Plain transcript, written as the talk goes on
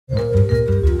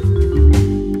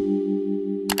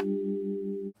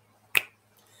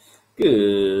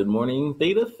Good morning,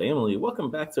 Theta family.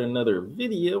 Welcome back to another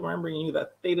video where I'm bringing you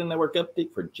that Theta Network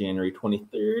update for January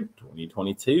 23rd,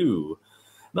 2022.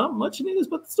 Not much news,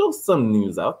 but still some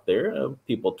news out there of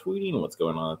people tweeting what's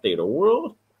going on in Theta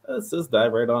world. Let's just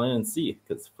dive right on in and see.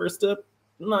 Because first up,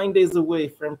 9 days away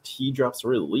from T-Drop's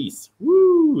release.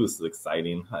 Woo! This is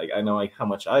exciting. I know how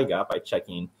much I got by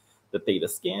checking the Theta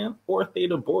scan or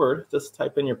Theta board. Just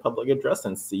type in your public address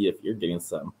and see if you're getting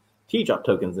some T-Drop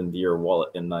tokens into your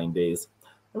wallet in 9 days.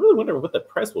 I really wonder what the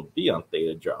price will be on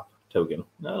Theta Drop token.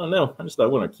 I don't know. I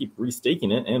want to keep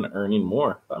restaking it and earning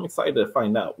more. But I'm excited to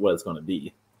find out what it's going to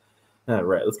be. All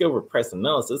right, let's go over price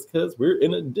analysis because we're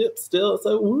in a dip still.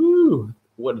 So, woo!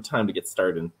 What a time to get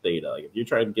started in Theta. Like if you're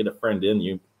trying to get a friend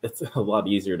in, it's a lot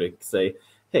easier to say,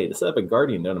 hey, to set up a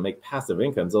Guardian node to make passive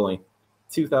income is only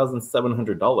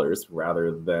 $2,700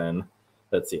 rather than,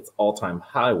 let's see, its all-time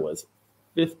high was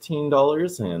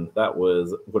 $15, and that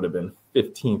would have been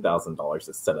 $15,000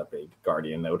 to set up a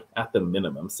Guardian node at the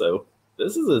minimum. So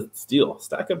this is a steal.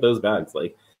 Stack up those bags.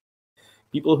 Like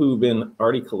people who've been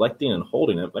already collecting and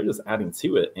holding it, they're just adding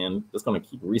to it and just going to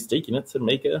keep restaking it to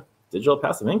make a digital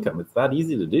passive income. It's that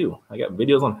easy to do. I got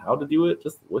videos on how to do it.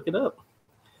 Just look it up.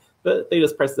 But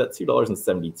Theta's price is at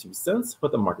 $2.72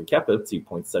 with a market cap of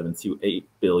 $2.728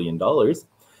 billion.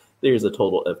 There's a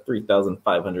total of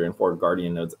 3,504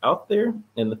 Guardian nodes out there,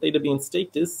 and the Theta being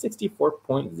staked is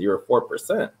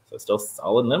 64.04%, so still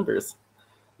solid numbers.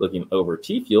 Looking over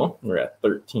T-Fuel, we're at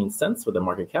 13 cents with a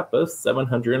market cap of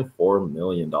 $704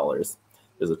 million. There's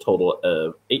a total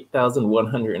of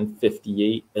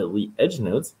 8,158 elite edge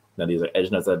nodes. Now these are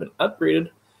edge nodes that have been upgraded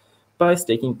by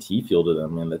staking T-Fuel to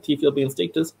them, and the T-Fuel being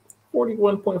staked is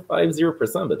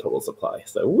 41.50% of the total supply,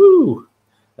 so woo!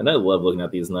 And I love looking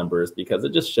at these numbers because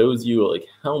it just shows you like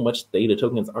how much Theta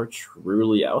tokens are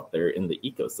truly out there in the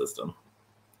ecosystem.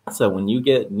 So when you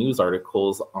get news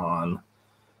articles on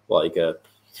like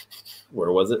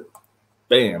where was it?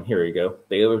 Bam, here we go.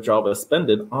 Theta withdrawal was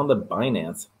suspended on the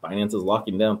Binance. Binance is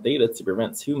locking down Theta to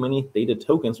prevent too many Theta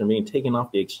tokens from being taken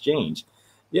off the exchange.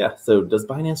 Yeah, so does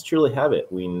Binance truly have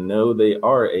it? We know they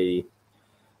are a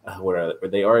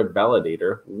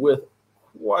validator with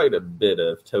quite a bit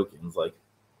of tokens. Like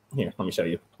here, let me show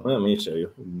you.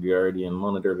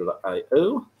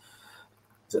 GuardianMonitor.io.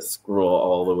 Just scroll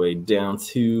all the way down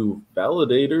to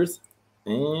validators.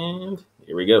 And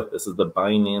here we go. This is the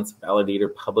Binance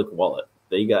Validator public wallet.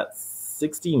 They got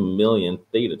 60 million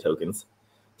Theta tokens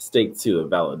staked to the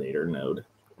validator node.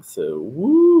 So,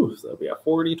 woo! So we got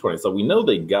 40, 20. So we know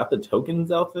they got the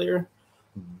tokens out there,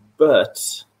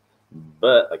 but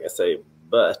like I say,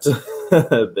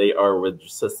 they are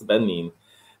suspending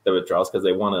the withdrawals because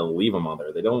they want to leave them on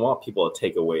there. They don't want people to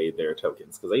take away their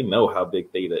tokens because they know how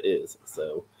big Theta is.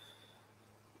 So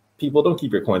people, don't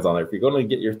keep your coins on there. If you're going to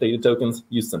get your Theta tokens,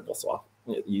 use Simple Swap.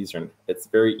 It's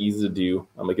very easy to do.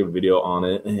 I'll make a video on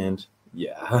it, and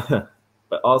yeah.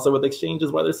 But also with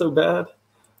exchanges, why they're so bad,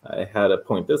 I had to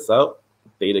point this out.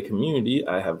 Theta community,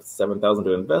 I have 7,000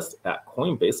 to invest at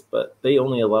Coinbase, but they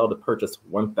only allow to purchase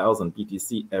 1,000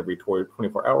 BTC every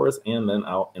 24 hours, and then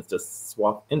I'll insta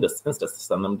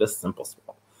send them to Simple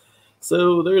Swap.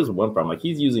 So there's one problem. Like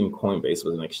he's using Coinbase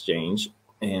with an exchange,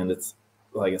 and it's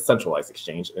like a centralized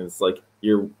exchange, and it's like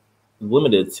you're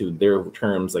limited to their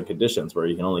terms and conditions where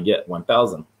you can only get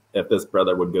 1,000. If this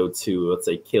brother would go to, let's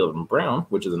say, Caleb & Brown,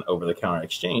 which is an over-the-counter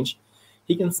exchange,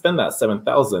 he can spend that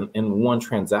 7,000 in one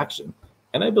transaction.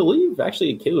 And I believe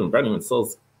actually Caleb & Brown even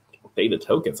sells Theta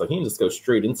tokens. So he can just go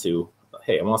straight into,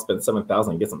 hey, I want to spend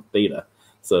 7,000 and get some Theta.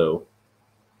 So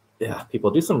yeah, people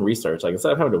do some research. Like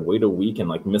instead of having to wait a week and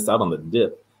like miss out on the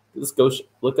dip, just go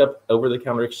look up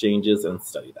over-the-counter exchanges and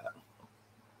study that.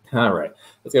 All right,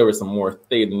 let's go over some more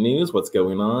Theta news. What's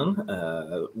going on?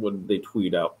 What did they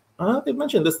tweet out? They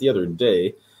mentioned this the other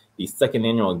day. The second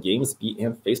annual GamesBeat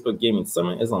and Facebook Gaming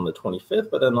Summit is on the 25th,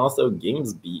 but then also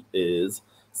GamesBeat is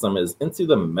into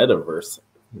the metaverse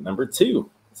 #2.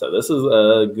 So this is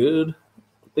a good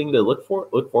thing to look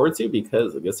forward to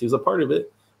because I guess he was a part of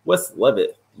it. Wes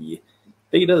Levitt, the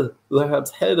Theta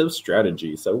Labs head of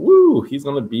strategy. So woo, he's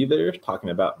going to be there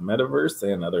talking about metaverse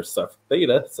and other stuff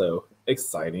Theta. So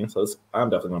exciting. So I'm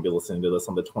definitely going to be listening to this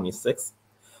on the 26th.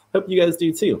 Hope you guys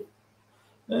do too.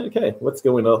 Okay, what's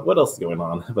going on? What else is going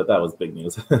on? But that was big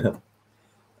news.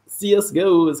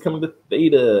 CSGO is coming to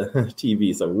Theta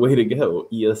TV, so way to go.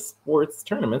 EA Sports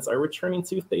tournaments are returning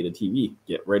to Theta TV.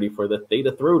 Get ready for the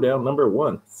Theta Throwdown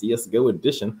 #1, CSGO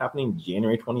edition, happening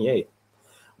January 28th.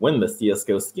 Win the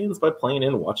CSGO skins by playing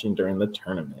and watching during the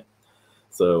tournament.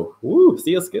 So, woo,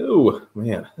 CSGO.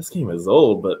 Man, this game is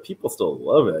old, but people still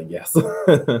love it, I guess.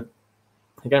 I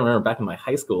think I remember back in my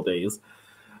high school days,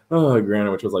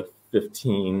 granted, which was like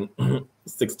 15,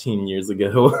 16 years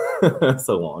ago,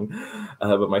 so long.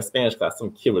 But my Spanish class,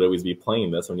 some kid would always be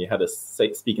playing this when you had to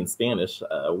speak in Spanish.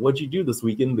 What'd you do this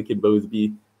weekend? The kid would always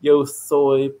be, yo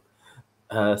soy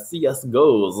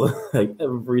CSGOs, like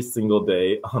every single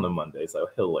day on a Monday. So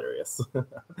hilarious.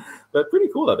 But pretty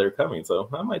cool that they're coming. So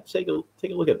I might take a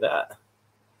look at that.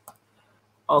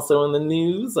 Also in the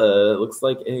news, it looks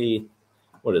like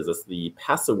what is this? The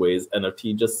Passaways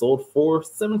NFT just sold for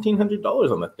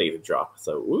 $1,700 on the Theta drop.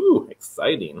 So, woo,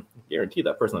 exciting. Guarantee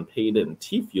that person paid in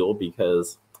T-Fuel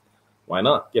because why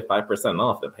not? Get 5%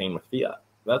 off than paying with fiat.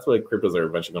 That's what cryptos are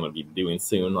eventually going to be doing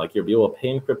soon. Like you'll be able to pay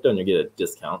in crypto and you get a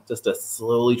discount just to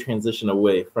slowly transition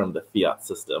away from the fiat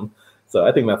system. So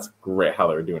I think that's great how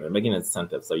they're doing it, making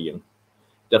incentives so you can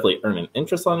definitely earn an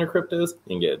interest on your cryptos.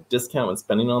 You can get a discount when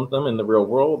spending on them in the real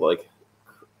world. Like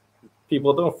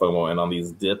people don't FOMO in on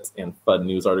these dips and FUD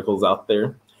news articles out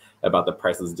there about the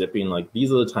prices dipping. Like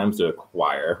these are the times to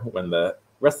acquire. When the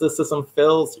rest of the system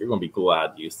fails, you're going to be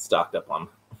glad you stocked up on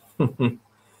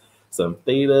some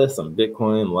Theta, some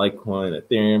Bitcoin, Litecoin,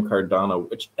 Ethereum, Cardano,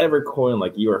 whichever coin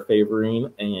like you are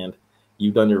favoring and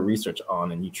you've done your research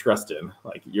on and you trust in.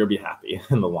 Like you'll be happy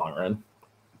in the long run.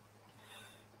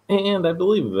 And I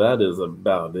believe that is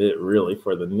about it, really,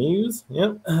 for the news.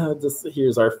 Yep, just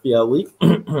here's our fiat leak.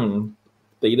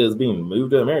 Theta is being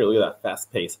moved to America. Look at that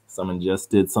fast pace. Someone just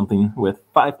did something with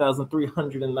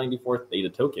 5,394 Theta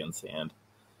tokens. And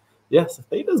yes,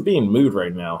 Theta is being moved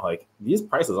right now. Like, these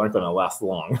prices aren't going to last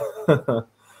long.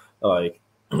 Like,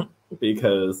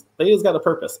 because Theta's got a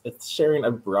purpose. It's sharing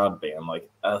a broadband. Like,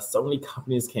 so many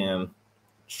companies can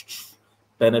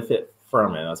benefit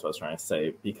from it. That's what I was trying to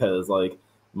say. Because, like,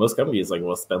 most companies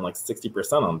will spend like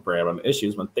 60% on broadband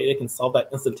issues when Theta can solve that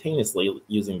instantaneously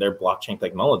using their blockchain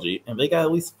technology, and they got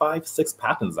at least 5-6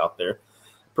 patents out there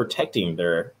protecting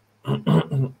their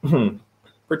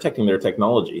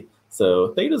technology.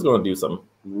 So Theta's going to do some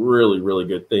really, really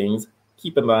good things.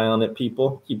 Keep an eye on it,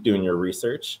 people. Keep doing your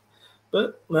research.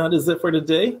 But that is it for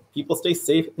today. People stay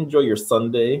safe. Enjoy your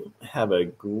Sunday. Have a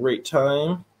great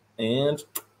time. And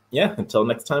yeah, until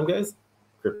next time, guys,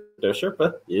 Crypto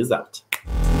Sherpa is out.